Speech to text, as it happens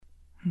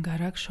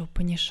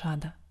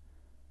Горакша-упанишада.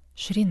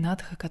 Шри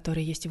Натха,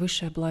 который есть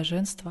высшее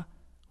блаженство,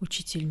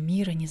 учитель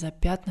мира,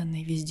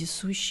 незапятнанный,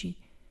 вездесущий,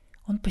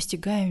 он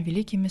постигаем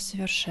великими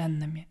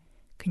совершенными,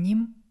 к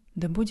ним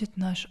да будет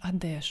наш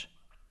Адеш.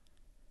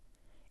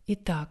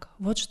 Итак,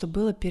 вот что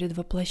было перед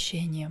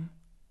воплощением.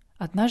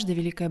 Однажды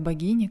великая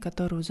богиня,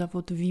 которую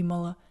зовут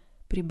Вимала,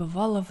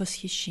 пребывала в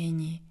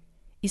восхищении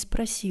и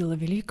спросила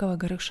великого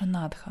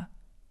Горакшанатха: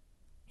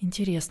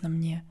 «Интересно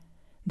мне,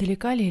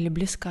 далека ли или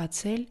близка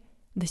цель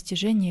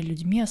достижения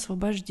людьми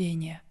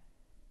освобождения?»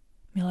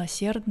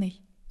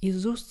 Милосердный,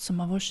 из уст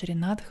самого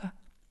Шринатха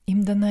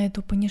им дана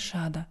эта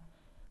Упанишада,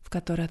 в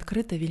которой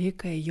открыта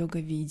великая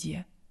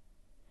йога-видья.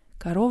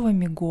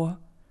 Коровами Го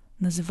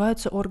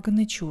называются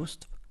органы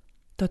чувств.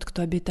 Тот,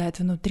 кто обитает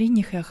внутри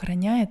них и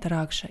охраняет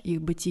Ракша,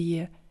 их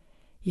бытие,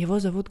 его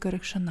зовут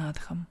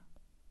Горакшанатхом.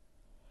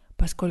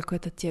 Поскольку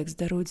этот текст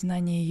дарует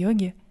знание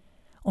йоги,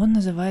 он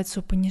называется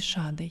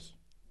Упанишадой.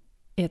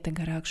 Эта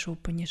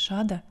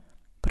Горакша-упанишада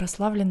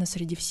прославлена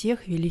среди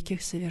всех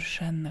великих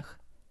совершенных.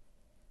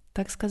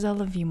 Так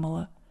сказала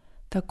Вимала,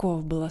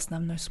 таков был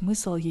основной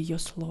смысл ее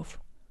слов.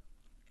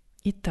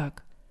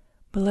 Итак,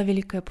 была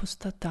великая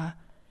пустота,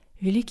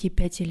 великие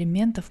 5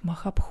 элементов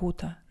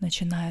Махабхута,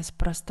 начиная с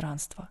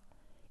пространства.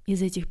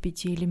 Из этих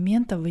 5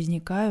 элементов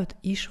возникают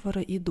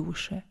Ишвара и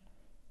души.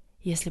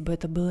 Если бы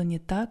это было не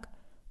так,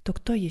 то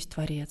кто есть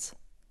Творец?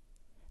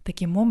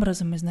 Таким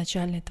образом,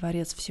 изначальный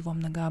Творец всего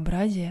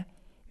многообразия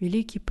 —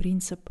 великий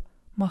принцип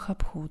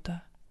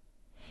Махабхута.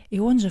 И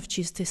он же в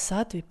чистой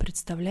саттве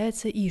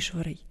представляется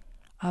Ишварой,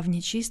 а в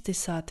нечистой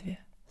саттве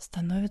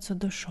становится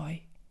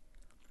душой.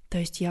 То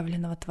есть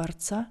явленного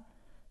Творца,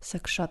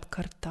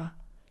 Сакшат-карта,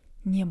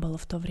 не было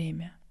в то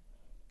время.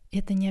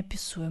 Это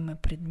неописуемый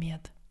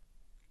предмет.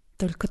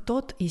 Только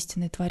тот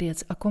истинный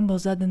Творец, о ком был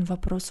задан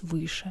вопрос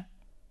выше.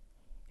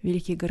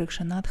 Великий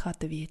Горакшанатха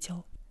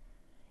ответил: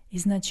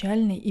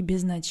 изначальный и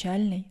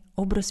безначальный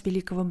образ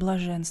великого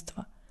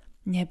блаженства,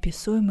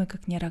 неописуемый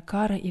как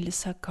Ниракара или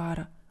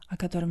Сакара, о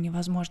котором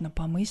невозможно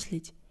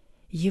помыслить,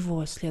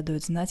 его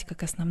следует знать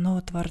как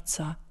основного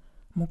Творца,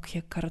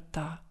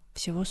 Мукхья-карта,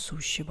 всего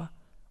сущего,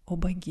 о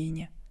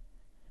богине.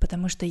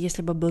 Потому что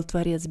если бы был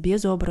Творец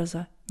без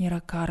образа,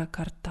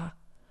 Ниракара-карта,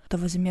 то,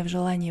 возымев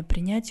желание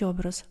принять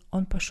образ,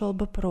 он пошел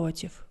бы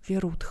против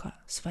Вирудха,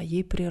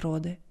 своей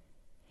природы.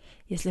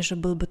 Если же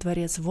был бы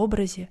Творец в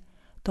образе,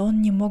 то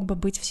он не мог бы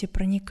быть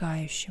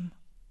всепроникающим,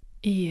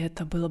 и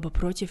это было бы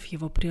против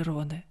его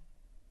природы.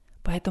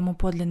 Поэтому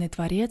подлинный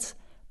Творец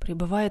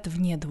пребывает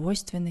вне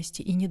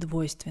двойственности и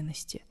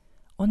недвойственности.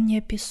 Он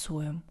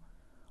неописуем.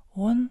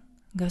 Он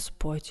 —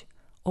 Господь,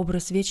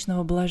 образ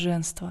вечного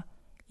блаженства.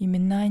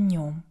 Именно о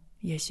нем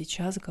я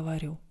сейчас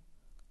говорю.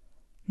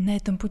 На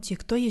этом пути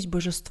кто есть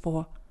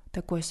божество?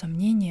 Такое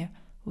сомнение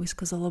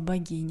высказала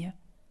богиня.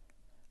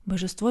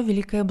 Божество —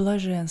 великое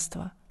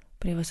блаженство,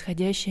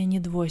 превосходящее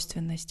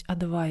недвойственность,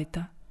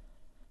 адвайта.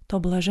 То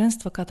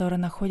блаженство, которое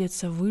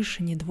находится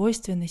выше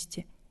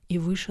недвойственности и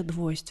выше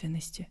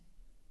двойственности.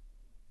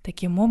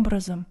 Таким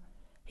образом,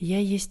 я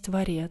есть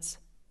Творец,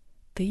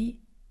 ты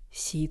 —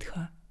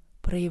 ситха,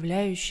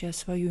 проявляющая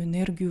свою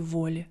энергию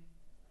воли.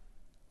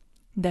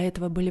 До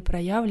этого были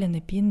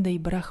проявлены Пинда и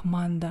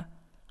Брахманда,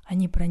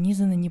 они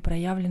пронизаны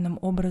непроявленным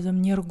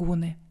образом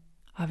Ниргуны,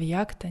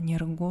 Авьякта,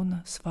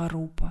 Ниргуна,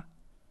 Сварупа.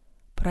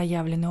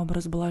 Проявленный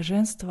образ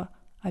блаженства,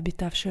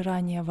 обитавший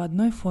ранее в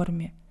одной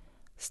форме,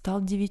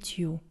 стал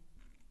 9.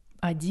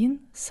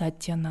 Один —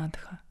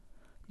 Саттья-натха,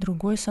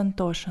 другой —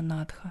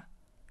 Сантоша-натха.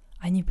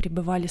 Они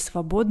пребывали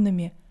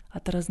свободными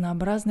от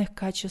разнообразных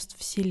качеств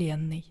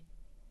Вселенной.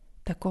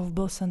 Таков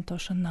был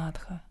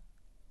Сантоша-натха.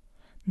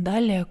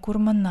 Далее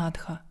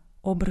Курма-натха,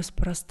 образ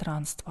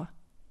пространства,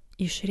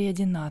 и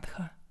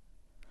Шри-адинатха.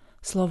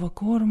 Слово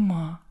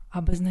 «курма»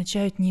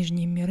 обозначают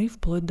нижние миры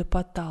вплоть до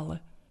Паталы.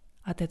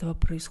 От этого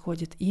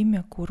происходит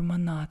имя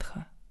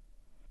Курма-натха.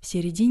 В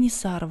середине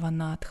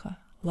Сарва-натха,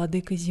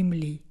 владыка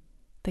земли.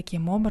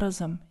 Таким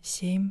образом,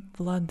 7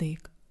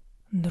 владык.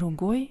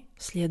 Другой,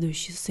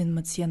 следующий сын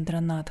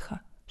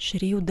Матсьендра-натха,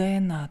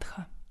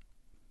 Шри-удая-натха.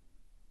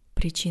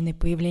 Причиной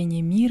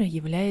появления мира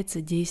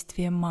является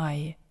действие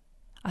майи.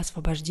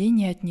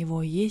 Освобождение от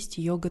него есть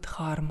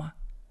йога-дхарма.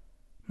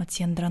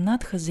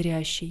 Матсьендра-натха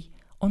зрящий,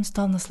 он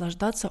стал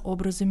наслаждаться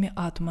образами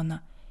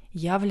атмана,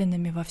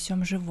 явленными во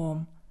всем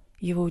живом.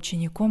 Его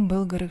учеником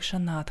был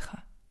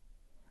Горакшанатха.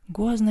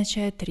 Го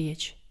означает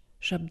речь,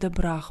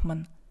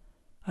 Шабда-брахман.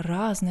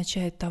 Ра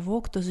означает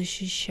того, кто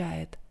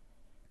защищает.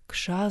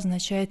 Кша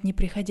означает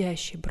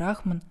неприходящий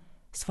брахман,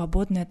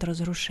 свободный от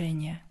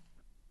разрушения.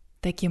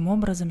 Таким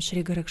образом,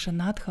 Шри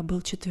Горакшанатха был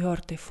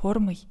 4-й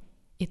формой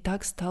и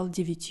так стал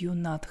 9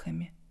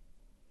 натхами.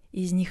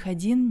 Из них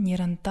один —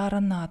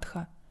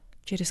 Нирантара-натха,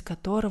 через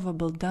которого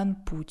был дан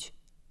путь.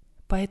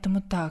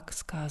 Поэтому так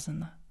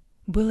сказано.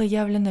 Было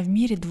явлено в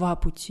мире 2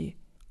 пути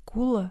 —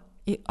 Кула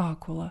и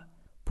Акула.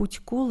 Путь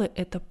Кулы —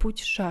 это путь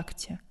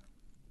Шакти.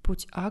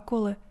 Путь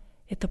Акулы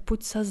 — это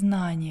путь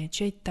сознания,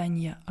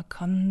 Чайтанья,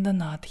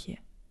 Акханданатхи.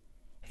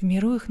 В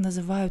миру их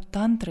называют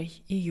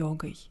тантрой и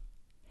йогой.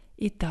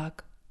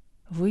 Итак,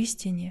 в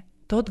истине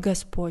Тот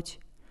Господь,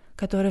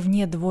 который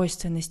вне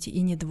двойственности и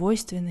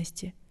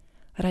недвойственности,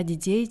 ради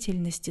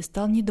деятельности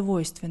стал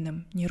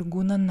недвойственным,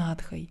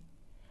 ниргуна-натхой,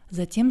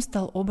 затем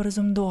стал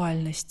образом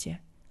дуальности,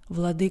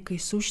 владыкой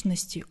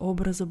сущности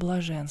образа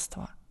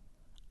блаженства.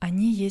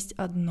 Они есть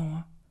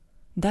одно.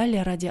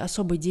 Далее, ради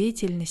особой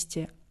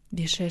деятельности,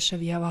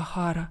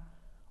 вишеша-вьявахара,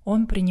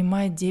 он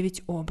принимает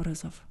 9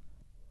 образов.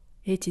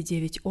 Эти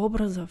 9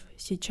 образов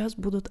сейчас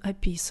будут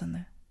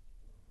описаны.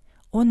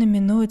 Он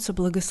именуется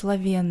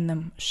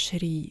благословенным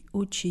Шри,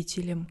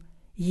 учителем,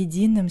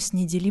 единым с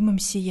неделимым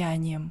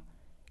сиянием,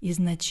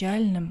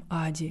 изначальным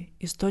Ади,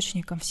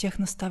 источником всех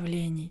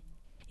наставлений.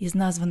 Из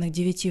названных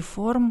 9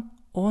 форм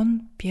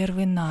он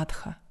первый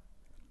Натха.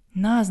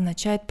 На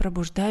означает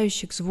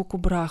пробуждающий к звуку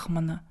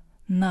Брахмана,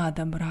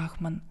 Нада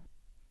Брахман.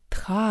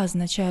 Тха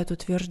означает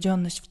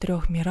утвержденность в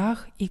 3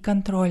 мирах и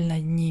контроль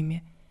над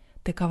ними.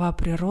 Такова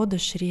природа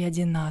Шри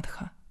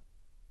Адинатха.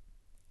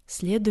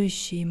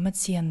 Следующий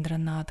Матсьендра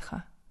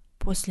Натха.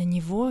 После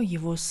него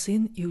его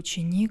сын и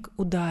ученик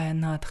Удая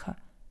Натха,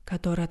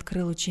 который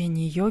открыл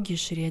учение йоги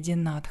Шри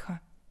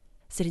Адинатха.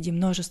 Среди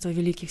множества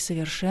великих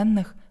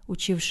совершенных,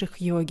 учивших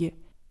йоги,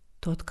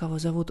 тот, кого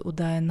зовут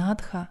Удая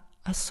Натха,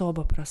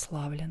 особо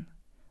прославлен.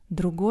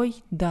 Другой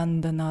 —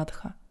 Данда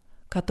Натха,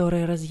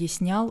 который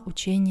разъяснял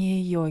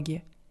учение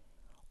йоги.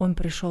 Он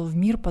пришел в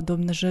мир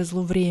подобно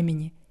жезлу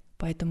времени,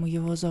 поэтому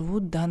его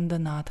зовут Данда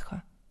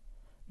Натха.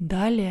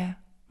 Далее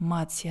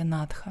Матсья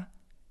Натха.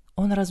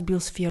 Он разбил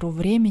сферу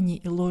времени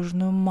и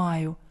ложную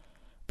майю,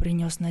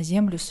 принес на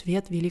землю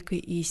свет великой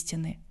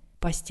истины,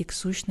 постиг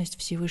сущность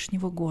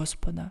Всевышнего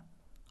Господа.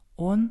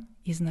 Он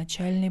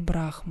изначальный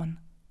Брахман.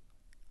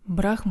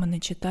 Брахманы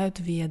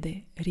читают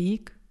Веды,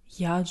 Рик,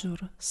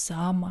 Яджур,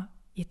 Сама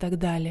и так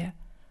далее,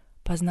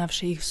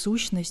 познавшие их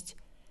сущность,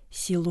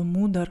 силу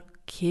мудр,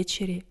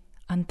 Кхечери,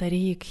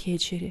 Антарии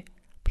Кхечери,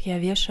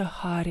 Пхьявеша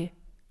Хари,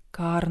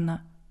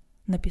 Карна,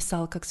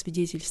 написал как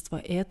свидетельство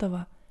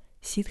этого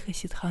Сидха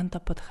Сиддханта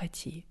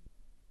Падхати.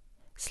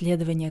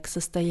 Следование к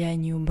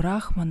состоянию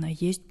Брахмана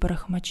есть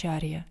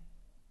брахмачарья.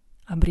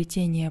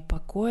 Обретение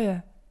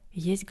покоя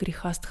есть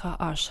грихастха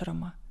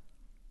ашрама.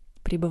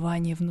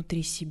 Пребывание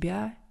внутри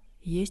себя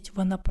есть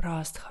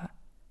ванапрастха.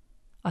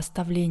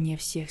 Оставление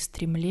всех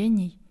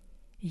стремлений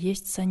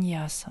есть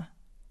саньяса.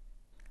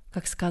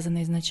 Как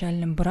сказано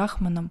изначальным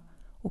брахманом,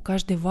 у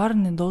каждой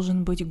варны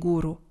должен быть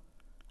гуру,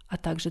 а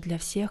также для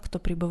всех, кто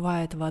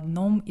пребывает в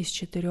одном из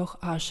 4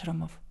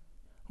 ашрамов.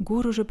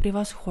 Гуру же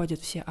превосходит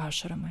все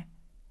ашрамы.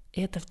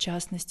 Это, в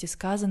частности,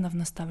 сказано в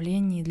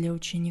наставлении для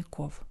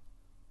учеников.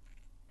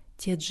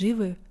 Те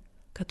дживы,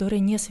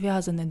 которые не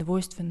связаны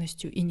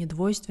двойственностью и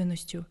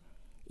недвойственностью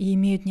и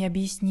имеют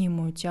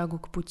необъяснимую тягу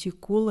к пути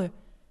кулы,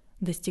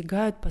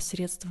 достигают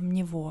посредством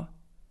него.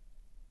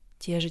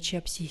 Те же,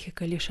 чья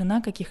психика лишена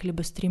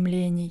каких-либо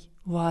стремлений,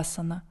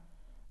 васана,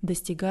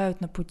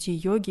 достигают на пути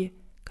йоги,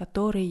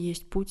 который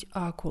есть путь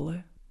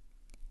акулы.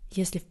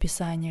 Если в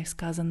Писаниях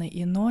сказано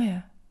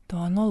иное, то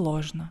оно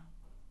ложно.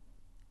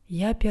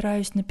 Я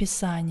опираюсь на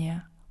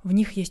Писания, в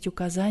них есть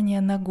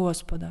указания на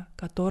Господа,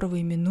 которого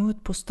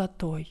именуют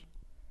пустотой.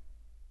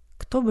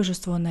 Кто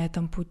божество на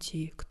этом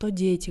пути, кто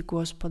дети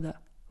Господа,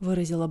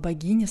 выразила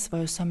богиня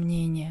свое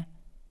сомнение.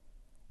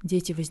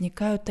 Дети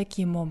возникают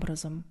таким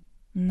образом: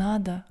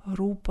 Нада,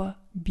 Рупа,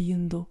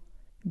 Бинду,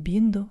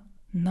 Бинду,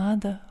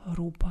 Нада,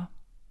 Рупа.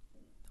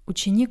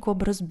 Ученик —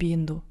 образ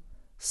Бинду,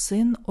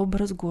 сын —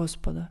 образ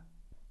Господа,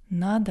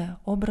 Нада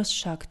 — образ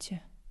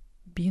Шакти,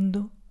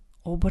 Бинду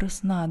 —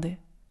 образ Нады.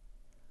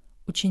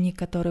 Ученик,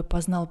 который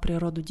познал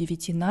природу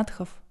 9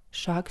 надхов,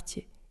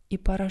 Шакти и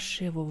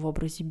Парашиву в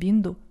образе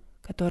Бинду,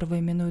 которого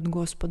именуют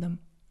Господом,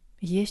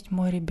 есть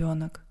мой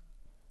ребенок.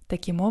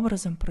 Таким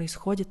образом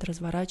происходит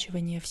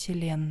разворачивание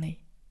Вселенной.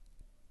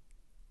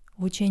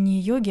 В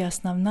учении йоги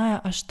основная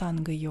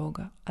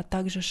аштанга-йога, а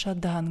также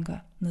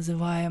шаданга,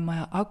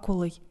 называемая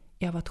акулой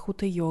и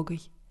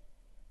авадхута-йогой.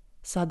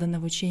 Садхана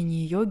в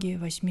учении йоги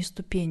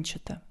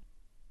 8-ступенчата.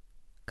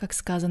 Как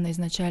сказано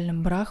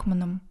изначальным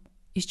брахманом,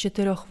 из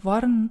 4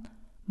 варн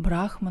 —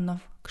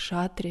 брахманов,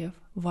 кшатриев,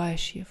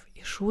 вайшьев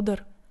и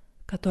шудр,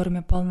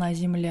 которыми полна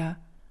земля,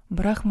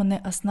 брахманы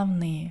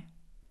основные.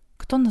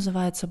 Кто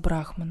называется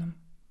брахманом?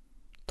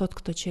 Тот,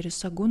 кто через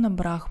сагуна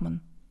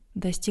брахман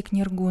достиг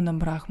ниргуна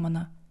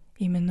брахмана,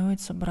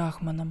 именуется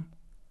брахманом.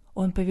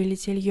 Он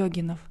повелитель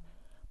йогинов,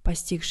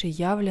 постигший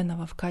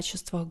явленного в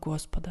качествах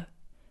Господа,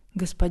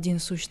 господин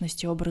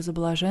сущности образа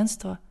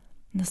блаженства,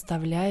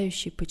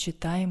 наставляющий,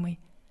 почитаемый,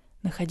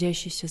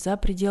 находящийся за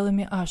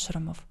пределами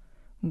ашрамов,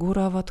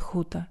 гуру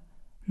Авадхута,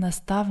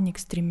 наставник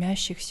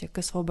стремящихся к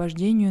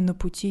освобождению на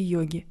пути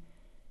йоги,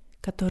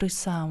 который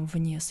сам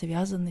вне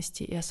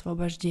связанности и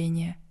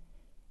освобождения.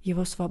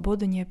 Его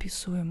свобода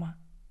неописуема.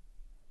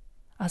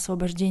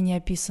 Освобождение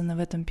описано в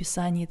этом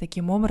писании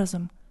таким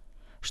образом,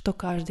 что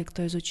каждый,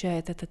 кто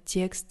изучает этот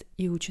текст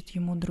и учит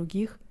ему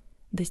других,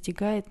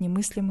 достигает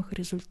немыслимых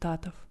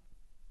результатов.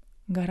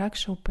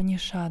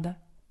 Горакша-упанишада.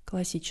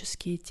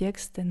 Классические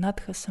тексты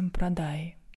натха-сампрадаи.